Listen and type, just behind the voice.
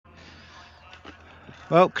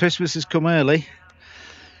Well, Christmas has come early.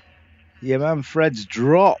 Your man Fred's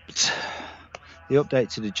dropped the update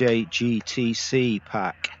to the JGTC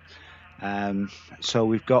pack. So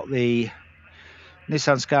we've got the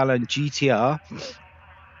Nissan Skyline GTR,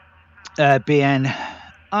 BN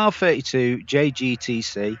R32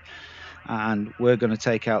 JGTC, and we're going to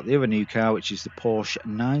take out the other new car, which is the Porsche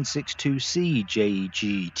 962C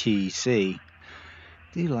JGTC.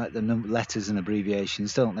 Do like the letters and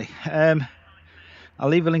abbreviations, don't they? I'll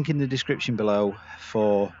leave a link in the description below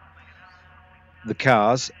for the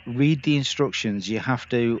cars. Read the instructions. You have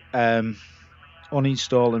to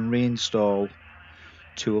uninstall and reinstall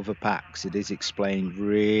 2 other packs. It is explained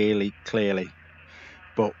really clearly,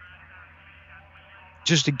 but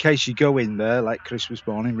just in case you go in there like Christmas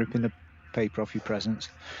morning ripping the paper off your presents,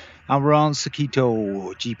 and we're on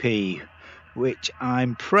Sakito GP, which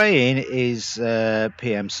I'm praying is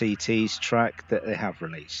PMCT's track that they have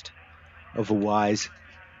released. Otherwise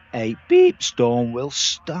a beep storm will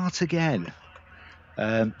start again.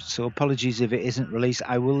 So apologies if it isn't released.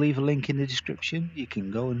 I will leave a link in the description. You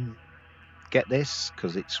can go and get this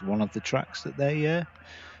because it's one of the tracks that they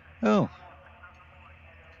oh,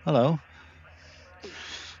 hello,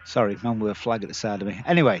 sorry man with a flag at the side of me.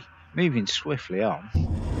 Anyway, moving swiftly on.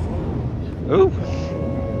 Oh,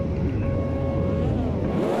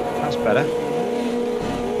 that's better.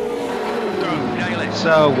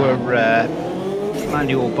 So we're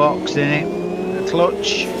manual box in it, the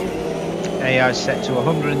clutch, AI set to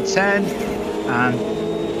 110,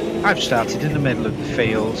 and I've started in the middle of the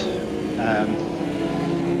field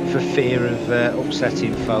for fear of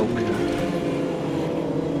upsetting folk.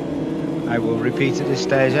 I will repeat at this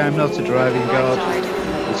stage, I'm not a driving god,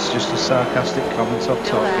 it's just a sarcastic comment off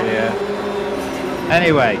top here.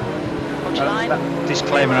 Anyway, that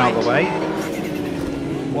disclaimer out of the way.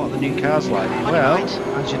 What are the new cars like? Well,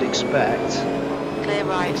 as you'd expect,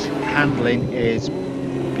 handling is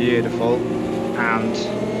beautiful and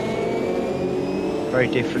very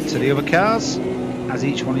different to the other cars, as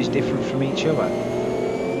each one is different from each other.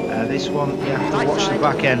 This one, you have to watch the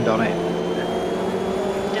back end on it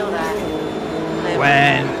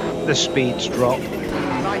when the speeds drop.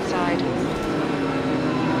 Right side.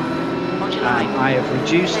 I have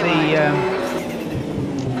reduced the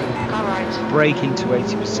braking to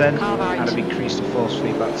 80% and I've increased the force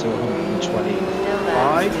feedback to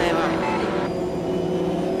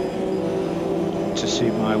 125 to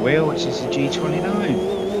suit my wheel, which is a G29.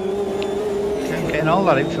 Okay, I'm getting all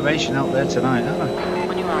that information out there tonight, aren't I?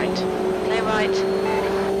 On your right. Clear right.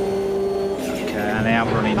 Okay, and I am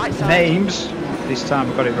running names. This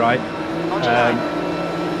time I got it right.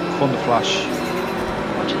 Thunder Flash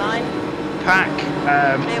pack,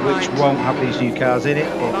 which won't have these new cars in it,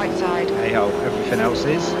 but hey ho, everything else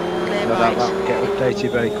is. No doubt that'll get updated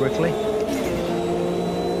very quickly.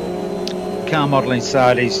 Car model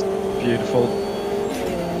inside is beautiful,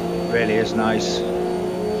 really is nice.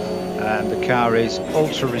 The car is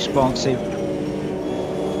ultra responsive.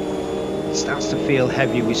 It starts to feel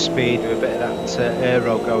heavy with speed with a bit of that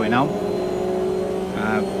aero going on.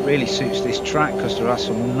 Really suits this track because there are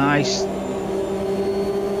some nice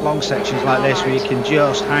long sections like this where you can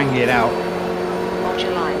just hang it out.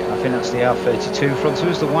 I think that's the R32 in front of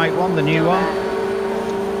us, the white one, the new one.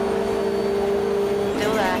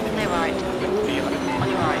 Still there, clear right. On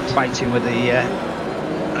your right. Fighting with the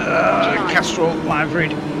Castrol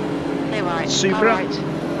Liveried Supra. Right.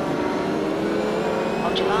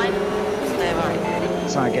 Hold your line. Clear right.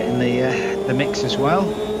 So I'm getting the mix as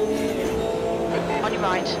well. On your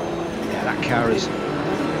right. Yeah, that car is.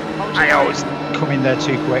 I always come in there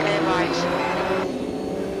too quick. Clear right.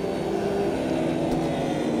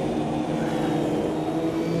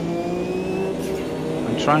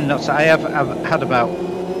 I'm trying not to. I've had about,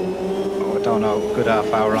 oh, I don't know, a good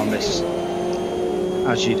half hour on this,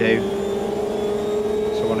 as you do.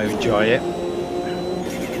 So I want to enjoy it.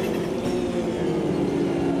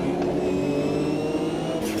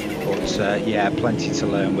 But yeah, plenty to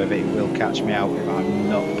learn with it. It will catch me out if I'm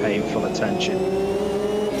not paying full attention.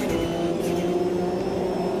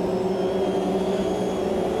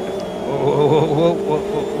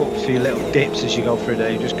 Whoa, a few little dips as you go through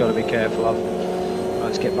there, you just got to be careful of. Right,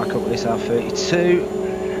 let's get back up with this R32.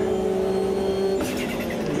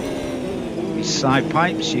 These side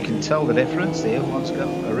pipes, you can tell the difference. The other one's got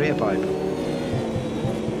a rear pipe.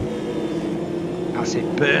 That's it,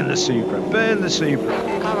 burn the Supra, burn the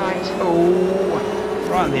Supra. Car right. Oh,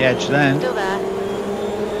 right on the edge then. Still there.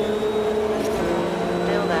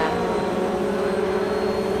 Still there.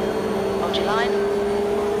 Hold your line.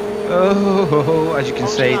 Oh, as you can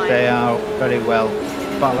see, they are very well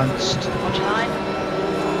balanced. Hold your line.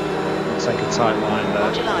 take a tight line Hold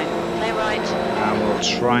there. your line. Clear right. And we'll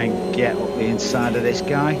try and get up the inside of this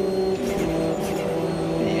guy.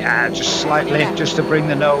 Yeah, just slight lift just to bring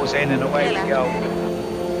the nose in and away we go.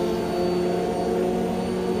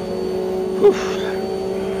 Oof.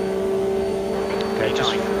 Okay,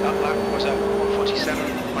 just that lap was at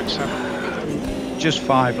 147.7. Just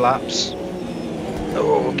 5 laps.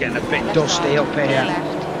 Oh, we're getting a bit Left dusty side, up clear here.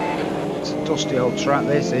 left. It's a dusty old track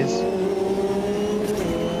this is.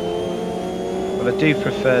 But I do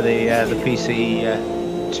prefer the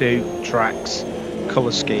PC2 tracks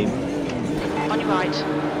colour scheme. On your right.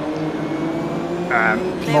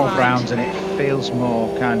 More right. browns and it feels more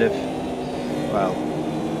kind of, well,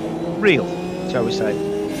 real, shall we say.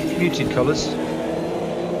 Muted colours.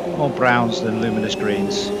 More browns than luminous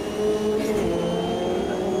greens.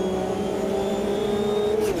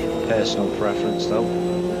 Personal preference though.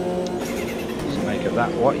 So make of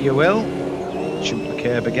that what you will. Jump the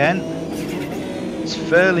curb again. It's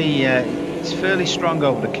fairly strong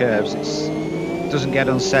over the curves. It doesn't get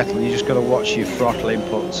unsettling. You just got to watch your throttle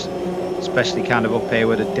inputs, especially kind of up here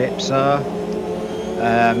where the dips are.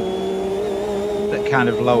 That kind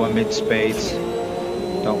of lower mid speeds.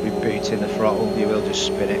 Don't be booting the throttle. You will just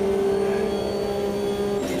spin it.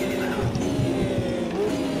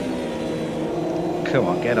 Come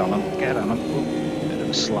on, get on them, get on them. Ooh, bit of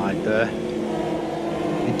a slide there.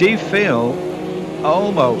 You do feel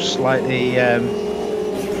almost like the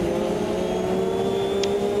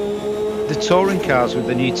touring cars with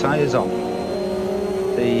the new tyres on.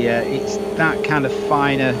 It's that kind of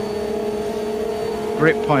finer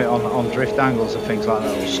grip point on drift angles and things like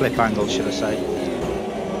that, or slip angles, should I say.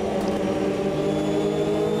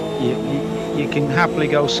 You can happily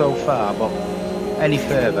go so far, but any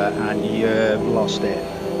further and you've lost it.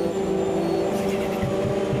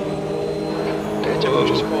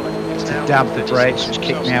 To dab the brakes, which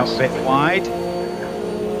kicked me out a bit wide.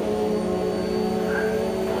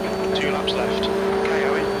 2 laps left. Okay,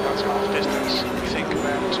 Owen, that's half distance. We think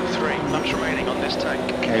about 3 laps remaining on this tank.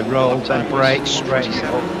 Okay, roll, then brake, straighten it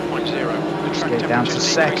up. 1.0. Get down to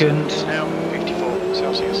second. It's now 54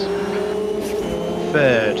 Celsius.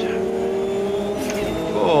 Third.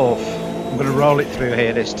 Fourth. I'm going to roll it through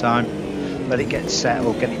here this time. Let it get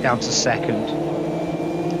settled, get it down to second.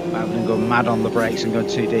 I'm going to go mad on the brakes and go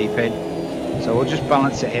too deep in. So we'll just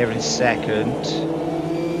balance it here in second.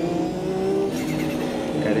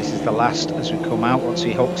 Okay, this is the last as we come out. Once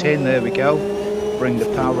we hooked in, there we go. Bring the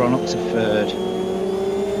power on up to third.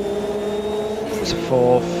 To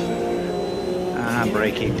fourth. And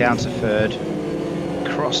braking down to third.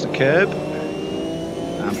 Cross the curb.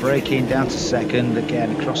 And braking down to second.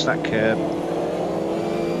 Again, across that curb.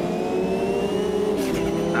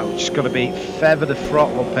 Now we've just got to be feather the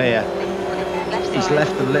throttle up here. He's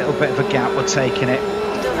left a little bit of a gap, we're taking it.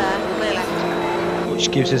 Still there, clear left. Which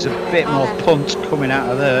gives us a bit more punt coming out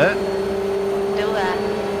of there. Still there.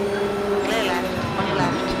 Clear left. On your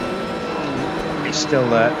left. It's still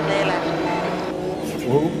there. Clear left.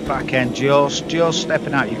 Whoa, back end just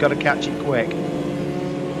stepping out. You've got to catch it quick.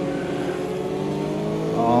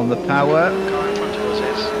 On the power. Car in front of us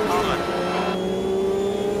is Arman.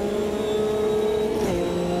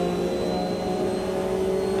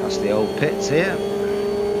 Past the old pits here.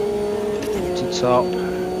 To top.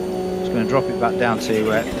 Just going to drop it back down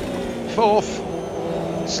to fourth.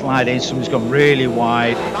 Slide in. Somebody's gone really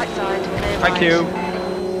wide. Right side, clear Thank right. you.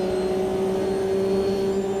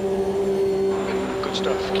 Good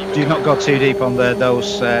stuff. Keep it Do not going. go too deep on there.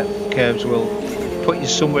 Those curves will put you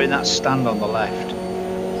somewhere in that stand on the left.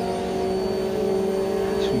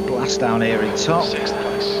 So we blast down here in top. 6th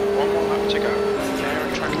place. 1 more lap to go. Air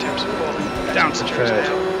and track temps are falling. Down to Temperature is third.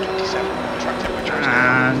 now 27. Track temperature is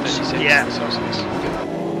now And 36 yeah. Celsius.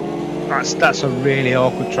 That's a really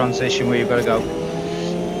awkward transition where you've got to go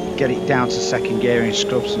get it down to second gear and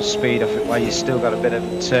scrub some speed off it while you've still got a bit of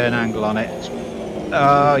turn angle on it.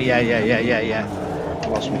 Oh yeah.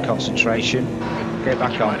 Lost my concentration. Get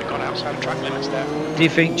back You on. might have gone outside of track limits there. Do you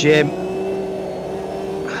think, Jim?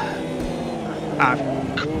 I've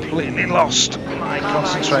completely lost my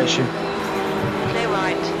concentration. Clear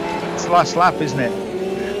right. It's the last lap, isn't it?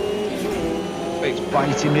 It's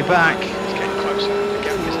biting me back. It's getting closer. The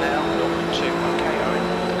gap is now 0.2. Okay, Owen.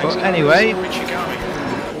 But Next anyway. lap, which you going?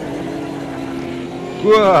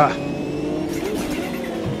 Whoa.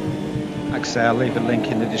 Like I say, I'll leave a link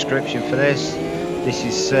in the description for this. This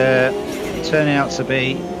is turning out to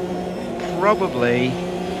be probably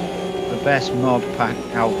the best mod pack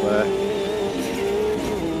out there.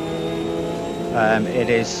 It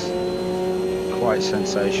is quite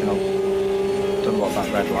sensational. Don't know what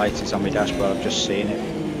that red light is on my dashboard. I've just seen it.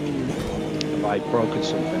 Have I broken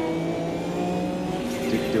something?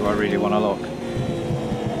 do I really want to look?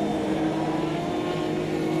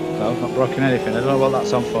 No, I've not broken anything. I don't know what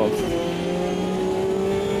that's on for.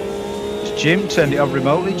 Jim turned it on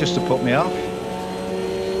remotely just to put me off.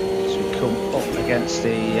 So we come up against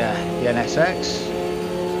the NSX.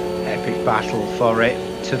 Epic battle for it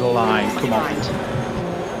to the line. Come on.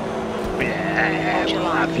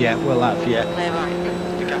 Yeah, we'll have you. Clear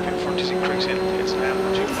right. The gap in front is increasing. It's now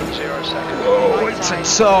 2.0 seconds. Oh, it's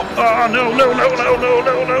so. Oh no!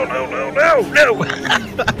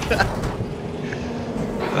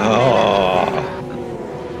 Oh.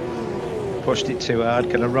 Pushed it too hard.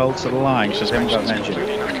 Can I roll to the line because I haven't got an engine?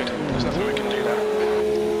 There's nothing we can do there.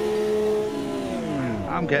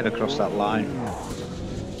 I'm getting across that line.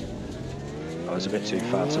 That was a bit too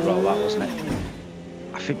far to roll, that wasn't it?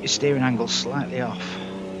 I think your steering angle's slightly off.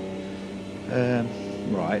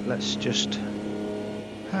 Right, let's just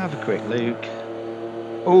have a quick look.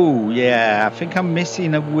 Oh yeah, I think I'm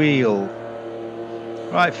missing a wheel.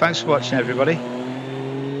 Right, thanks for watching, everybody.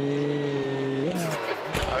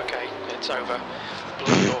 Okay, it's over.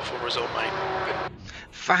 Bloody awful result, mate.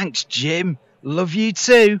 Thanks, Jim. Love you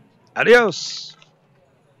too. Adios.